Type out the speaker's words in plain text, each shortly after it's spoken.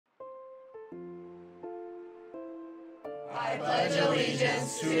I pledge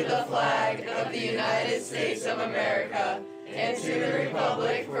allegiance to the flag of the United States of America and to the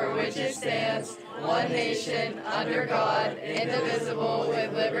republic for which it stands, one nation, under God, indivisible,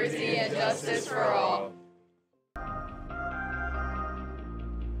 with liberty and justice for all.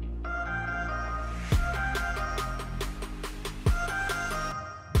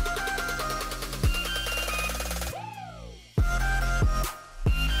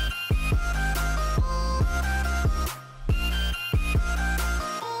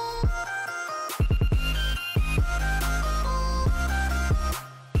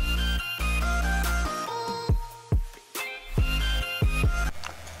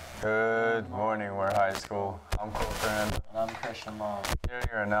 Good morning, we're high school. I'm Coltrane. And I'm Christian Long. Here are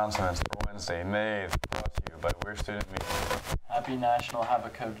your announcements for Wednesday, May 8th, brought to you by We're Student Meeting. Happy National Have a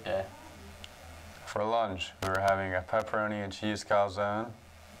Coke Day. For lunch, we were having a pepperoni and cheese calzone,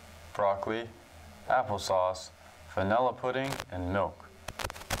 broccoli, applesauce, vanilla pudding, and milk.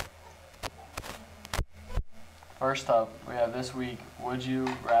 First up, we have this week, Would You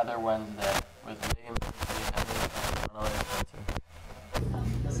Rather Wednesday, with Megan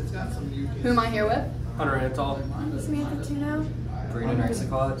Who am I here with? Hunter Antal. Samantha Tuno. Brina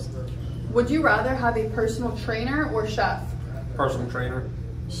Nexicott. Would you rather have a personal trainer or chef? Personal trainer.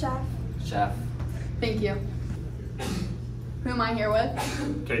 Chef. Chef. Thank you. Who am I here with?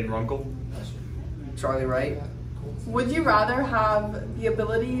 Caden Runkle. Charlie Wright. Would you rather have the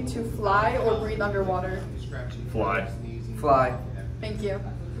ability to fly or breathe underwater? Fly. Fly. Thank you.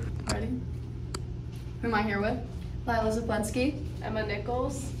 Ready? Who am I here with? Lila Zaplensky. Emma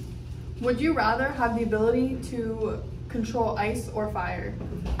Nichols. Would you rather have the ability to control ice or fire?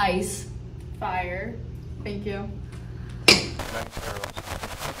 Ice. Fire. Thank you. Thanks,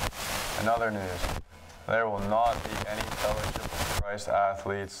 girls. In other news, there will not be any Fellowship of Christ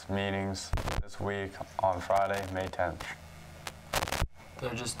athletes meetings this week on Friday, May 10th.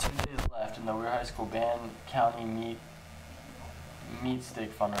 There are just 2 days left in the Weir High School Band County Meat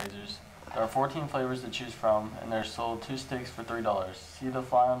Stick fundraisers. There are 14 flavors to choose from, and they're sold 2 sticks for $3. See the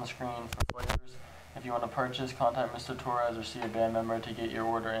flyer on the screen for flavors. If you want to purchase, contact Mr. Torres or see a band member to get your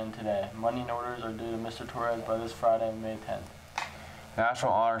order in today. Money and orders are due to Mr. Torres by this Friday, May 10th.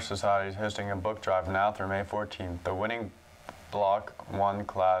 National Honor Society is hosting a book drive now through May 14th. The winning Block 1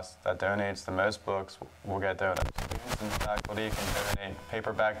 class that donates the most books will get donuts. Students and faculty can donate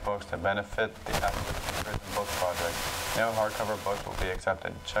paperback books to benefit the Acquisition Prison Book Project. No hardcover books will be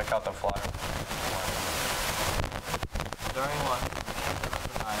accepted. Check out the flyer. During lunch,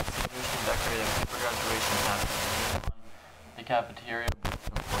 seniors can decorate a paper graduation hat on the cafeteria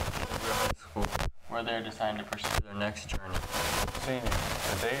of Weir High School, where they are deciding to pursue their next journey. Seniors,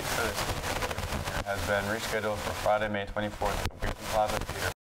 the date for the senior has been rescheduled for Friday, May 24th at the Wheaton Plaza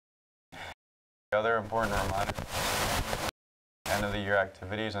Theater. Other important reminders: end of the year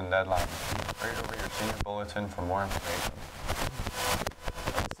activities and deadlines. Read over your senior bulletin for more information.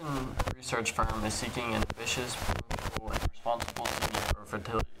 Edison research firm is seeking an ambitious, punctual, and responsible senior or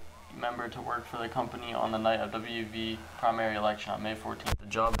fertility member to work for the company on the night of WV primary election on May 14th. The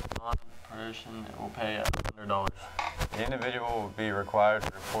job is non-partisan. It will pay $100. The individual will be required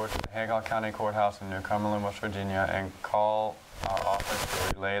to report to the Hancock County Courthouse in New Cumberland, West Virginia, and call our office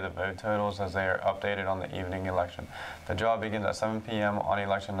to relay the vote totals as they are updated on the evening election. The job begins at 7 p.m. on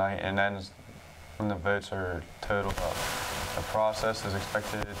election night and ends when the votes are totaled up. The process is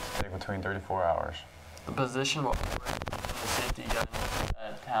expected to take between 34 hours. The position will operate within the safety guidelines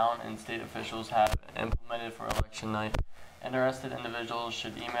that town and state officials have implemented for election night. Interested individuals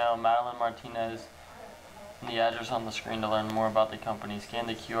should email Madeline Martinez and the address on the screen to learn more about the company. Scan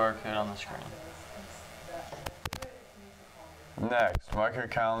the QR code on the screen. Next, mark your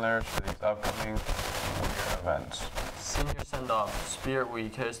calendars for these upcoming events. Senior Send-Off Spirit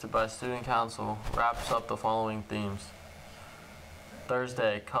Week, hosted by Student Council, wraps up the following themes.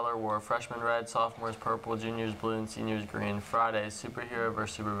 Thursday, Color War, freshmen red, sophomores purple, juniors blue, and seniors green. Friday, superhero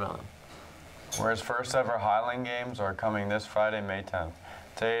versus supervillain. Whereas first ever Highland Games are coming this Friday, May 10th.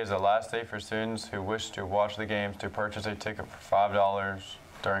 Today is the last day for students who wish to watch the games to purchase a ticket for $5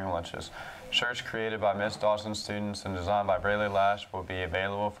 during lunches. Shirts created by Miss Dawson's students and designed by Brayley Lash will be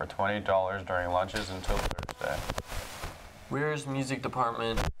available for $20 during lunches until Thursday. Weir's music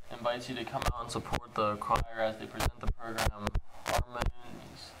department invites you to come out and support the choir as they present the program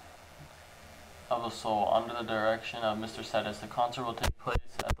Harmonies of the Soul under the direction of Mr. Settis. The concert will take place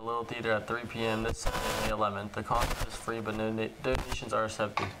at the Little Theater at 3 p.m. this Sunday, May 11th. The concert is free, but no donations are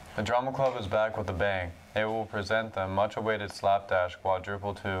accepted. The Drama Club is back with a bang. They will present the much-awaited Slapdash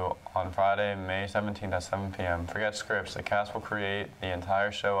Quadruple 2 on Friday, May 17th at 7 p.m. Forget scripts. The cast will create the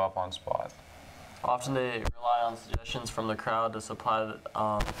entire show up on spot. Often they rely on suggestions from the crowd to supply the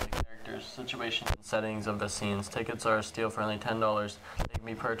characters, situations, and settings of the scenes. Tickets are a steal for only $10. They can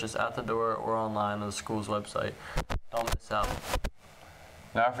be purchased at the door or online on the school's website. Don't miss out.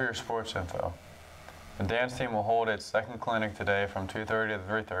 Now for your sports info. The dance team will hold its second clinic today from 2:30 to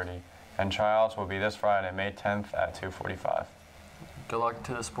 3:30, and tryouts will be this Friday, May 10th at 2:45. Good luck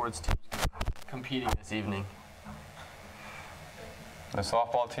to the sports teams competing this evening. The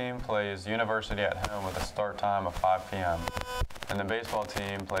softball team plays University at home with a start time of 5 p.m. And the baseball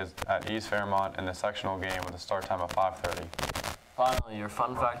team plays at East Fairmont in the sectional game with a start time of 5:30. Finally, your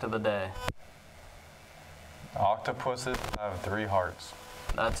fun fact of the day. Octopuses have 3 hearts.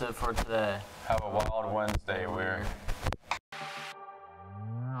 That's it for today. Have a wild Wednesday, Weir.